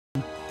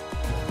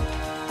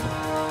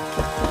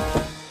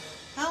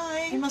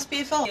must be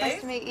Yvonne.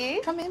 Nice to meet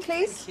you. Come in,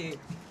 please. Thank you.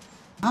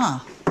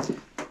 Ah.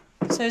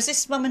 So is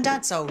this Mum and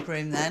Dad's old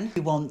room, then?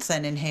 You want,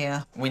 then, in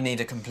here? We need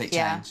a complete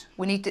Yeah, change.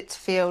 we need it to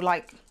feel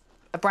like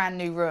a brand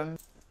new room.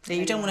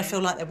 You don't want to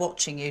feel like they're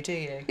watching you, do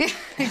you?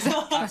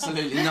 Exactly.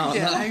 Absolutely not.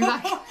 Yeah, no.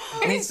 exactly.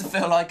 It needs to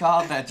feel like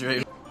our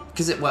bedroom.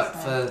 Because it worked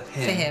for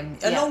him. For him.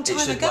 A long It time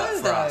should ago, work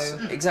for though. us.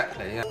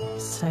 Exactly, yeah.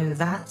 So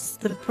that's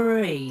the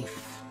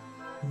brief.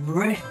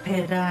 Rip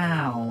it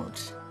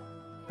out.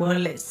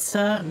 Well, it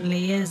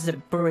certainly is a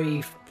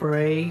brief.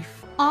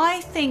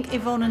 I think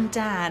Yvonne and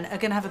Dan are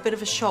going to have a bit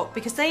of a shock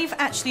because they've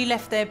actually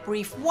left their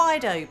brief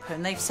wide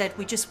open. They've said,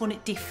 we just want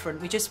it different,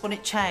 we just want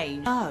it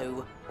changed.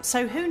 Oh,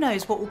 so who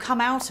knows what will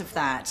come out of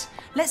that?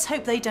 Let's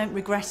hope they don't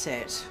regret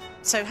it.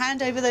 So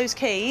hand over those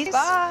keys.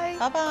 Bye.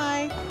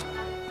 Bye-bye.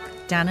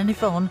 Dan and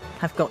Yvonne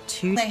have got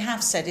two... They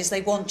have said is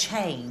they want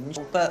change,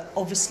 but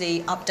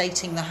obviously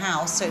updating the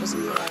house so it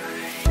doesn't...